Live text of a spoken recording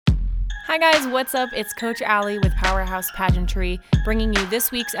Hi guys, what's up? It's Coach Allie with Powerhouse Pageantry, bringing you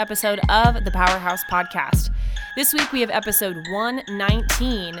this week's episode of the Powerhouse Podcast. This week we have episode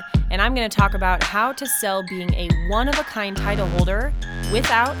 119, and I'm going to talk about how to sell being a one-of-a-kind title holder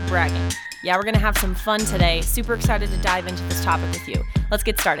without bragging. Yeah, we're going to have some fun today. Super excited to dive into this topic with you. Let's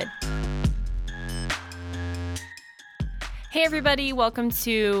get started. Hey everybody, welcome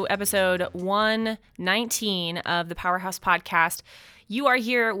to episode 119 of the Powerhouse Podcast. You are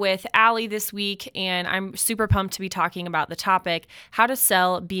here with Allie this week, and I'm super pumped to be talking about the topic, how to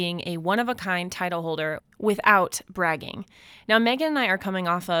sell being a one-of-a-kind title holder without bragging. Now, Megan and I are coming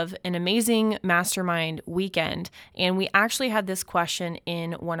off of an amazing mastermind weekend, and we actually had this question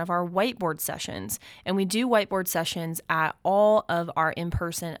in one of our whiteboard sessions. And we do whiteboard sessions at all of our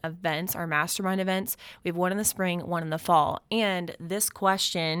in-person events, our mastermind events. We have one in the spring, one in the fall. And this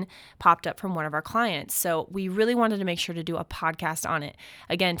question popped up from one of our clients. So we really wanted to make sure to do a podcast on it.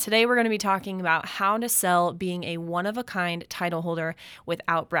 Again, today we're going to be talking about how to sell being a one-of-a-kind title holder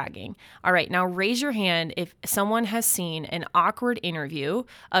without bragging. All right, now raise your hand if someone has seen an awkward interview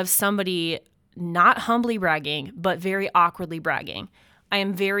of somebody not humbly bragging, but very awkwardly bragging. I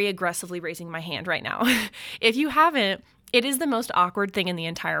am very aggressively raising my hand right now. If you haven't, it is the most awkward thing in the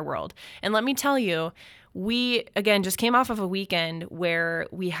entire world. And let me tell you, we, again, just came off of a weekend where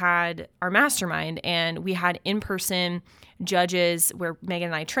we had our mastermind and we had in-person judges where Megan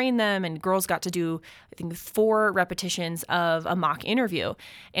and I trained them, and girls got to do, I think, 4 repetitions of a mock interview.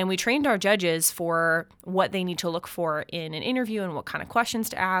 And we trained our judges for what they need to look for in an interview and what kind of questions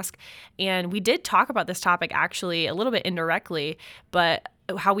to ask. And we did talk about this topic actually a little bit indirectly, but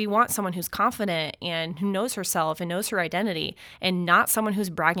how we want someone who's confident and who knows herself and knows her identity, and not someone who's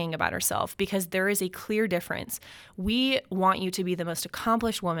bragging about herself, because there is a clear difference. We want you to be the most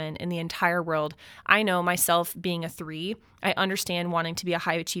accomplished woman in the entire world. I know myself being a 3, I understand wanting to be a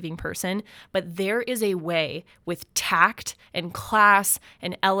high achieving person, but there is a way with tact and class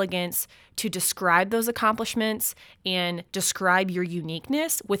and elegance to describe those accomplishments and describe your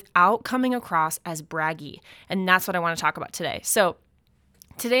uniqueness without coming across as braggy. And that's what I want to talk about today. So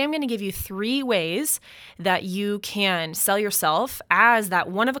today, I'm going to give you 3 ways that you can sell yourself as that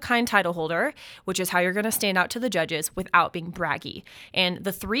one-of-a-kind title holder, which is how you're going to stand out to the judges without being braggy. And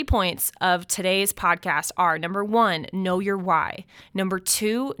the 3 points of today's podcast are, number 1, know your why. Number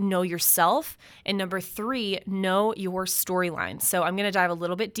 2, know yourself. And number 3, know your storyline. So I'm going to dive a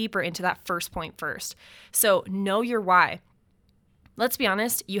little bit deeper into that first point first. So know your why. Let's be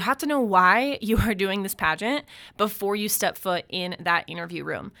honest, you have to know why you are doing this pageant before you step foot in that interview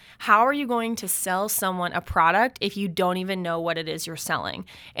room. How are you going to sell someone a product if you don't even know what it is you're selling?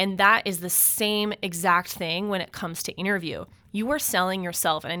 And that is the same exact thing when it comes to interview. You are selling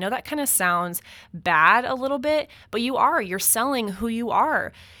yourself. And I know that kind of sounds bad a little bit, but you're selling who you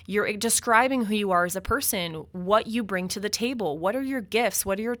are. You're describing who you are as a person, what you bring to the table. What are your gifts?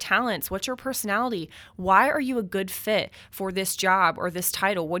 What are your talents? What's your personality? Why are you a good fit for this job or this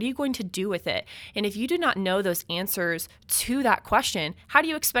title? What are you going to do with it? And if you do not know those answers to that question, how do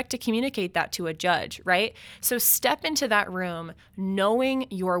you expect to communicate that to a judge, right? So step into that room knowing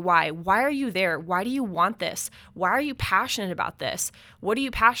your why. Why are you there? Why do you want this? Why are you passionate about this? What are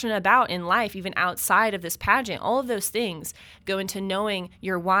you passionate about in life, even outside of this pageant? All of those things go into knowing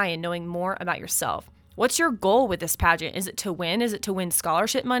your why and knowing more about yourself. What's your goal with this pageant? Is it to win? Is it to win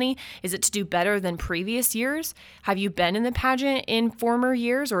scholarship money? Is it to do better than previous years? Have you been in the pageant in former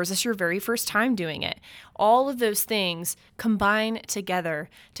years, or is this your very first time doing it? All of those things combine together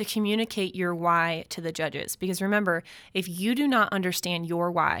to communicate your why to the judges. Because remember, if you do not understand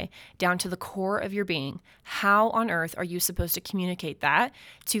your why down to the core of your being, how on earth are you supposed to communicate that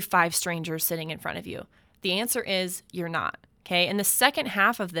to 5 strangers sitting in front of you? The answer is you're not. Okay. And the second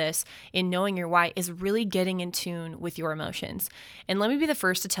half of this in knowing your why is really getting in tune with your emotions. And let me be the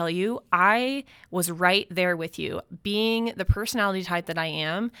first to tell you, I was right there with you. Being the personality type that I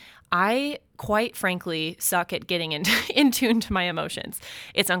am, I quite frankly suck at getting in tune to my emotions.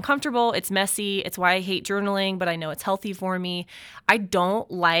 It's uncomfortable. It's messy. It's why I hate journaling, but I know it's healthy for me. I don't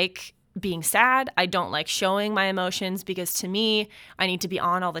like being sad. I don't like showing my emotions because to me, I need to be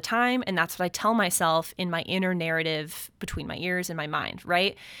on all the time. And that's what I tell myself in my inner narrative between my ears and my mind,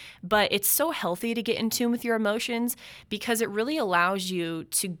 right? But it's so healthy to get in tune with your emotions because it really allows you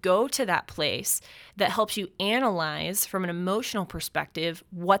to go to that place that helps you analyze from an emotional perspective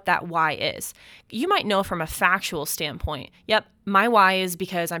what that why is. You might know from a factual standpoint, yep, my why is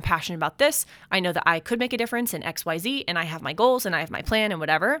because I'm passionate about this. I know that I could make a difference in XYZ, and I have my goals and I have my plan and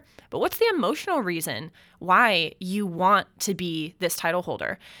whatever. But what's the emotional reason why you want to be this title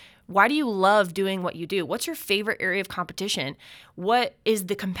holder? Why do you love doing what you do? What's your favorite area of competition? What is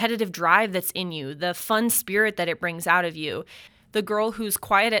the competitive drive that's in you, the fun spirit that it brings out of you? The girl who's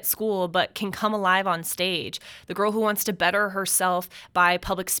quiet at school but can come alive on stage, the girl who wants to better herself by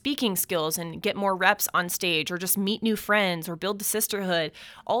public speaking skills and get more reps on stage, or just meet new friends or build a sisterhood.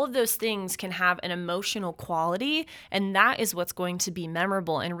 All of those things can have an emotional quality, and that is what's going to be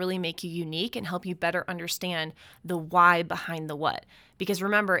memorable and really make you unique and help you better understand the why behind the what. Because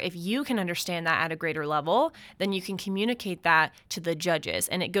remember, if you can understand that at a greater level, then you can communicate that to the judges.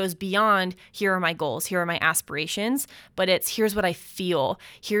 And it goes beyond, here are my goals, here are my aspirations, but it's here's what I feel,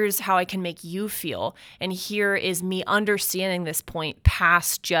 here's how I can make you feel, and here is me understanding this point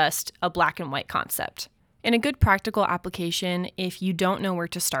past just a black and white concept. And a good practical application, if you don't know where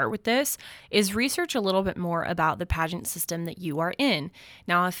to start with this, is research a little bit more about the pageant system that you are in.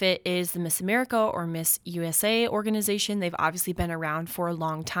 Now, if it is the Miss America or Miss USA organization, they've obviously been around for a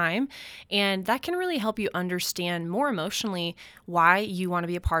long time, and that can really help you understand more emotionally why you want to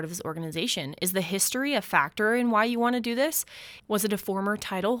be a part of this organization. Is the history a factor in why you want to do this? Was it a former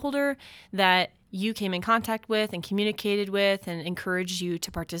title holder that you came in contact with and communicated with and encouraged you to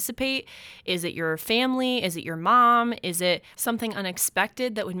participate? Is it your family? Is it your mom? Is it something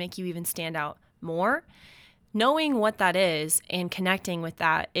unexpected that would make you even stand out more? Knowing what that is and connecting with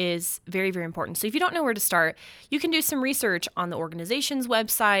that is very, very important. So if you don't know where to start, you can do some research on the organization's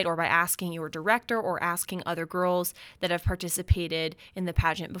website or by asking your director or asking other girls that have participated in the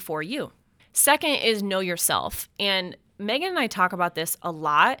pageant before you. Second is know yourself. And Megan and I talk about this a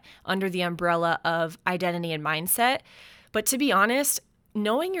lot under the umbrella of identity and mindset. But to be honest,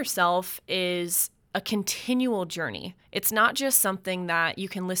 knowing yourself is a continual journey. It's not just something that you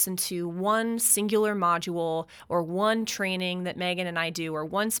can listen to one singular module or one training that Megan and I do or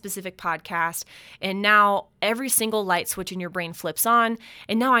one specific podcast, and now every single light switch in your brain flips on,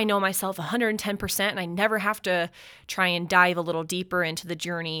 and now I know myself 110% and I never have to try and dive a little deeper into the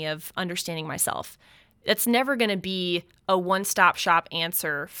journey of understanding myself. It's never going to be a one-stop shop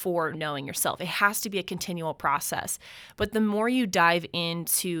answer for knowing yourself. It has to be a continual process. But the more you dive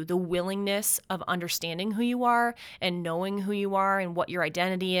into the willingness of understanding who you are and knowing who you are and what your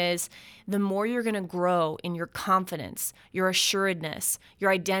identity is, the more you're going to grow in your confidence, your assuredness,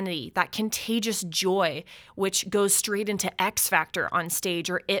 your identity, that contagious joy, which goes straight into X factor on stage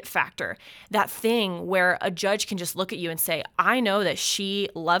or it factor. That thing where a judge can just look at you and say, I know that she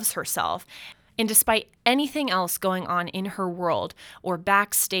loves herself. And despite anything else going on in her world or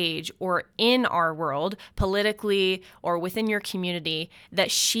backstage or in our world, politically or within your community, that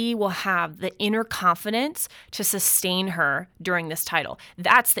she will have the inner confidence to sustain her during this title.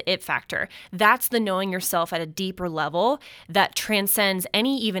 That's the it factor. That's the knowing yourself at a deeper level that transcends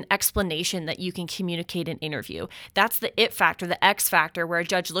any even explanation that you can communicate in interview. That's the it factor, the X factor, where a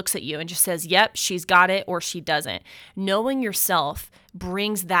judge looks at you and just says, yep, she's got it or she doesn't. Knowing yourself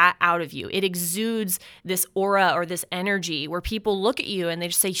brings that out of you. It exudes this aura or this energy where people look at you and they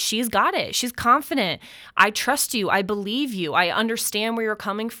just say, she's got it. She's confident. I trust you. I believe you. I understand where you're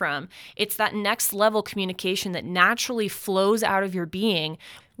coming from. It's that next level communication that naturally flows out of your being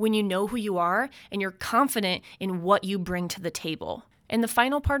when you know who you are and you're confident in what you bring to the table. And the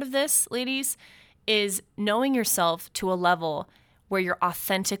final part of this, ladies, is knowing yourself to a level where you're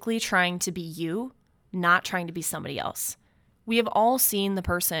authentically trying to be you, not trying to be somebody else. We have all seen the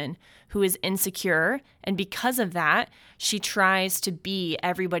person who is insecure, and because of that, she tries to be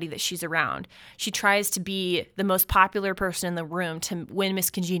everybody that she's around. She tries to be the most popular person in the room to win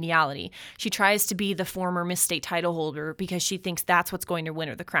Miss Congeniality. She tries to be the former Miss State title holder because she thinks that's what's going to win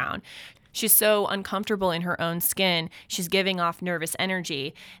her the crown. She's so uncomfortable in her own skin. She's giving off nervous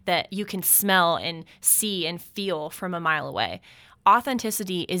energy that you can smell and see and feel from a mile away.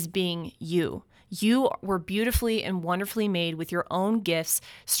 Authenticity is being you. You were beautifully and wonderfully made with your own gifts,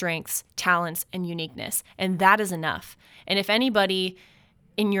 strengths, talents, and uniqueness. And that is enough. And if anybody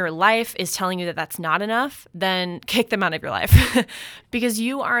in your life is telling you that that's not enough, then kick them out of your life because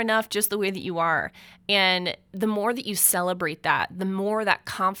you are enough just the way that you are. And the more that you celebrate that, the more that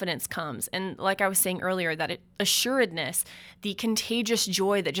confidence comes. And like I was saying earlier, that assuredness, the contagious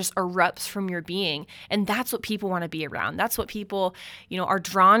joy that just erupts from your being. And that's what people want to be around. That's what people, are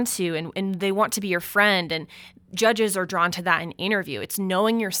drawn to, and they want to be your friend. And judges are drawn to that in interview. It's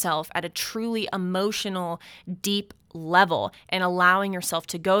knowing yourself at a truly emotional, deep level and allowing yourself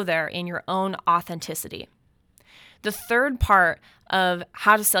to go there in your own authenticity. The third part of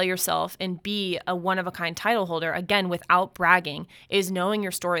how to sell yourself and be a one-of-a-kind title holder, again, without bragging, is knowing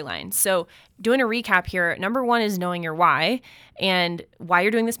your storyline. So doing a recap here, number one is knowing your why and why you're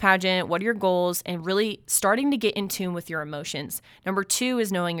doing this pageant, what are your goals, and really starting to get in tune with your emotions. Number two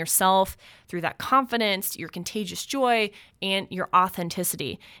is knowing yourself through that confidence, your contagious joy, and your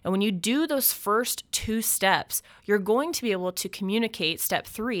authenticity. And when you do those first two steps, you're going to be able to communicate step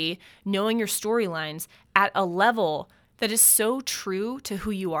three, knowing your storylines at a level that is so true to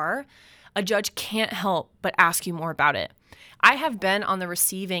who you are, a judge can't help but ask you more about it. I have been on the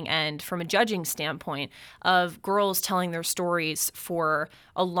receiving end from a judging standpoint of girls telling their stories for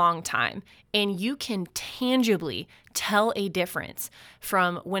a long time. And you can tangibly tell a difference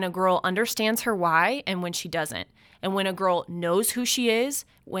from when a girl understands her why and when she doesn't. And when a girl knows who she is,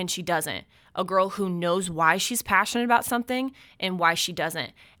 when she doesn't. A girl who knows why she's passionate about something and why she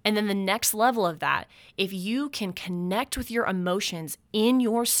doesn't. And then the next level of that, if you can connect with your emotions in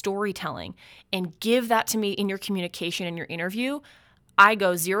your storytelling and give that to me in your communication and your interview, I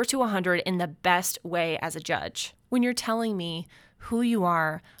go 0 to 100 in the best way as a judge. When you're telling me who you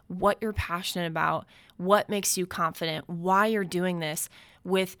are, what you're passionate about, what makes you confident, why you're doing this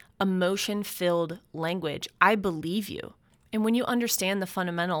with emotion-filled language, I believe you. And when you understand the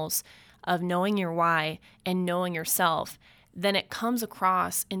fundamentals of knowing your why and knowing yourself, then it comes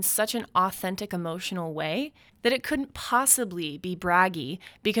across in such an authentic, emotional way that it couldn't possibly be braggy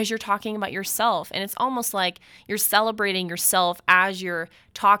because you're talking about yourself. And it's almost like you're celebrating yourself as you're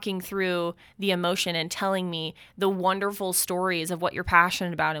talking through the emotion and telling me the wonderful stories of what you're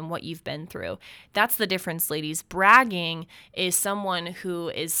passionate about and what you've been through. That's the difference, ladies. Bragging is someone who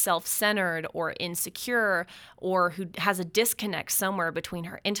is self-centered or insecure or who has a disconnect somewhere between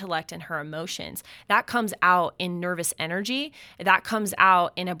her intellect and her emotions. That comes out in nervous energy. That comes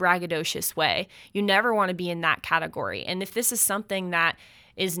out in a braggadocious way. You never want to be in that category. And if this is something that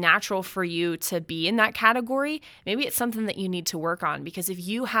is natural for you to be in that category, maybe it's something that you need to work on, because if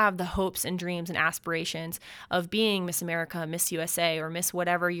you have the hopes and dreams and aspirations of being Miss America, Miss USA, or Miss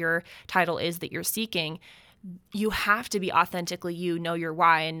whatever your title is that you're seeking, you have to be authentically you, know your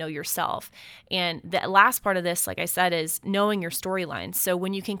why, and know yourself. And the last part of this, like I said, is knowing your storyline. So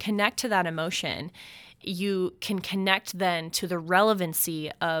when you can connect to that emotion, you can connect then to the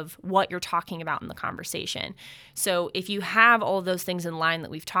relevancy of what you're talking about in the conversation. So if you have all those things in line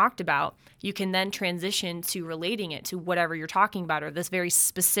that we've talked about, you can then transition to relating it to whatever you're talking about or this very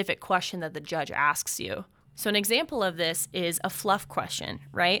specific question that the judge asks you. So an example of this is a fluff question,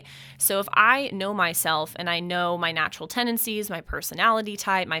 right? So if I know myself and I know my natural tendencies, my personality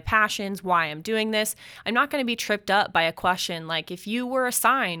type, my passions, why I'm doing this, I'm not going to be tripped up by a question like, if you were a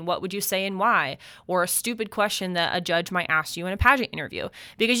sign, what would you say and why? Or a stupid question that a judge might ask you in a pageant interview,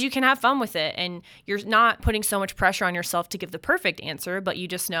 because you can have fun with it and you're not putting so much pressure on yourself to give the perfect answer, but you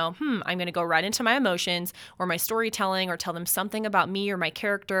just know, I'm going to go right into my emotions or my storytelling or tell them something about me or my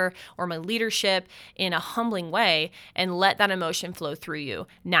character or my leadership in a humbling way and let that emotion flow through you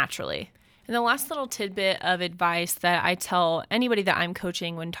naturally. And the last little tidbit of advice that I tell anybody that I'm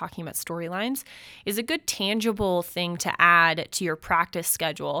coaching when talking about storylines is a good tangible thing to add to your practice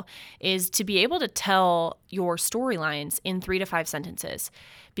schedule is to be able to tell your storylines in 3 to 5 sentences.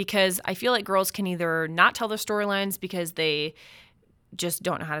 Because I feel like girls can either not tell their storylines because they just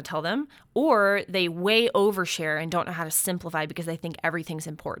don't know how to tell them, or they way overshare and don't know how to simplify because they think everything's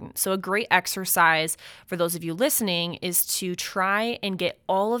important. So a great exercise for those of you listening is to try and get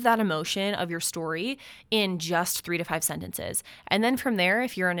all of that emotion of your story in just 3 to 5 sentences. And then from there,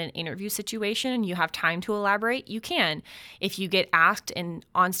 if you're in an interview situation and you have time to elaborate, you can. If you get asked in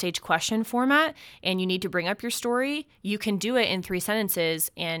onstage question format and you need to bring up your story, you can do it in 3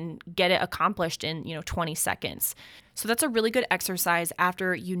 sentences and get it accomplished in 20 seconds. So that's a really good exercise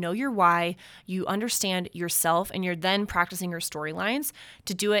after you know your why, you understand yourself, and you're then practicing your storylines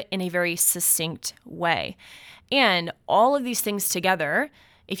to do it in a very succinct way. And all of these things together,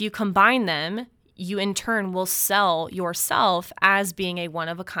 if you combine them, you in turn will sell yourself as being a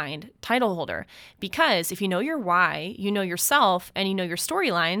one-of-a-kind title holder. Because if you know your why, you know yourself, and you know your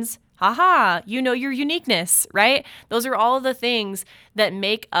storylines, you know your uniqueness, right? Those are all of the things that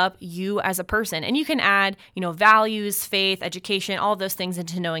make up you as a person. And you can add, values, faith, education, all those things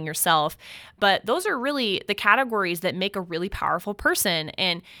into knowing yourself. But those are really the categories that make a really powerful person.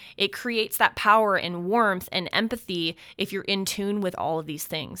 And it creates that power and warmth and empathy if you're in tune with all of these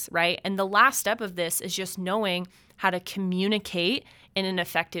things, right? And the last step of this is just knowing how to communicate in an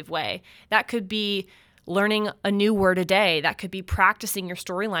effective way. That could be learning a new word a day. That could be practicing your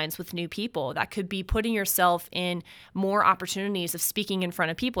storylines with new people. That could be putting yourself in more opportunities of speaking in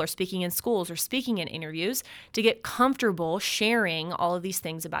front of people or speaking in schools or speaking in interviews to get comfortable sharing all of these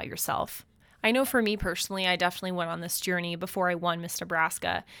things about yourself. I know for me personally, I definitely went on this journey before I won Miss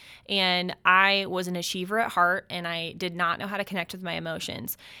Nebraska, and I was an achiever at heart, and I did not know how to connect with my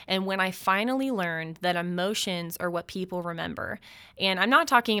emotions. And when I finally learned that emotions are what people remember, and I'm not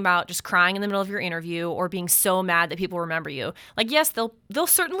talking about just crying in the middle of your interview or being so mad that people remember you. Like, yes, they'll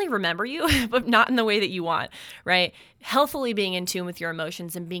certainly remember you, but not in the way that you want, right? Healthfully being in tune with your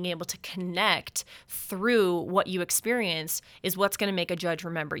emotions and being able to connect through what you experience is what's going to make a judge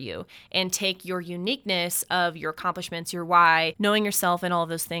remember you and take your uniqueness of your accomplishments, your why, knowing yourself and all of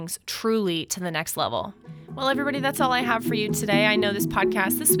those things truly to the next level. Well, everybody, that's all I have for you today. I know this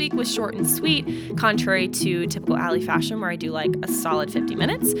podcast this week was short and sweet, contrary to typical Allie fashion where I do like a solid 50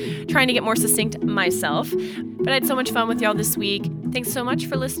 minutes, trying to get more succinct myself. But I had so much fun with y'all this week. Thanks so much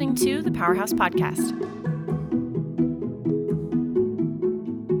for listening to the Powerhouse Podcast.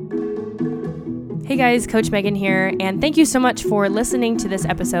 Hey guys, Coach Megan here, and thank you so much for listening to this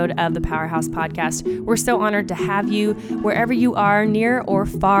episode of the Powerhouse Podcast. We're so honored to have you wherever you are, near or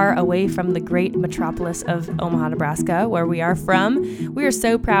far away from the great metropolis of Omaha, Nebraska, where we are from. We are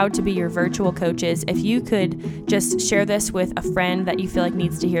so proud to be your virtual coaches. If you could just share this with a friend that you feel like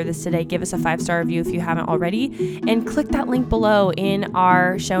needs to hear this today, give us a 5-star review if you haven't already, and click that link below in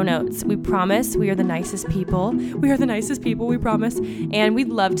our show notes. We promise we are the nicest people. We are the nicest people, we promise, and we'd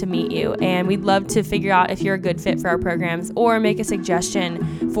love to meet you, and we'd love to figure out if you're a good fit for our programs or make a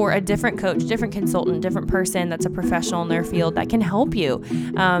suggestion for a different coach, different consultant, different person that's a professional in their field that can help you.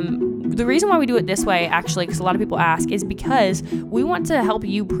 The reason why we do it this way, actually, because a lot of people ask, is because we want to help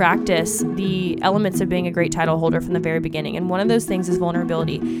you practice the elements of being a great title holder from the very beginning. And one of those things is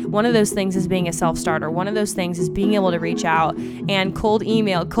vulnerability. One of those things is being a self-starter. One of those things is being able to reach out and cold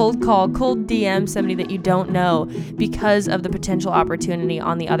email, cold call, cold DM somebody that you don't know because of the potential opportunity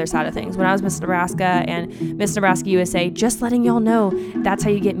on the other side of things. When I was Miss Nebraska and Miss Nebraska USA, just letting y'all know that's how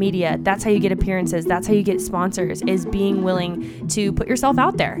you get media, that's how you get appearances, that's how you get sponsors, is being willing to put yourself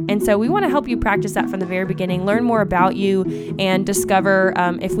out there. And so we want to help you practice that from the very beginning, learn more about you, and discover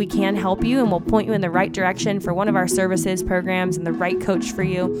if we can help you, and we'll point you in the right direction for one of our services, programs, and the right coach for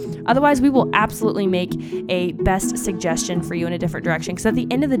you. Otherwise, we will absolutely make a best suggestion for you in a different direction, because at the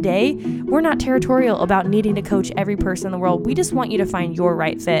end of the day, we're not territorial about needing to coach every person in the world. We just want you to find your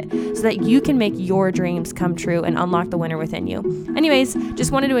right fit so that you can make your dreams come true and unlock the winner within you. Anyways,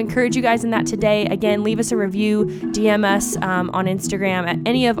 just wanted to encourage you guys in that today. Again, leave us a review, DM us on Instagram at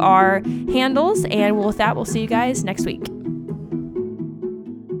any of our handles, and with that, we'll see you guys next week.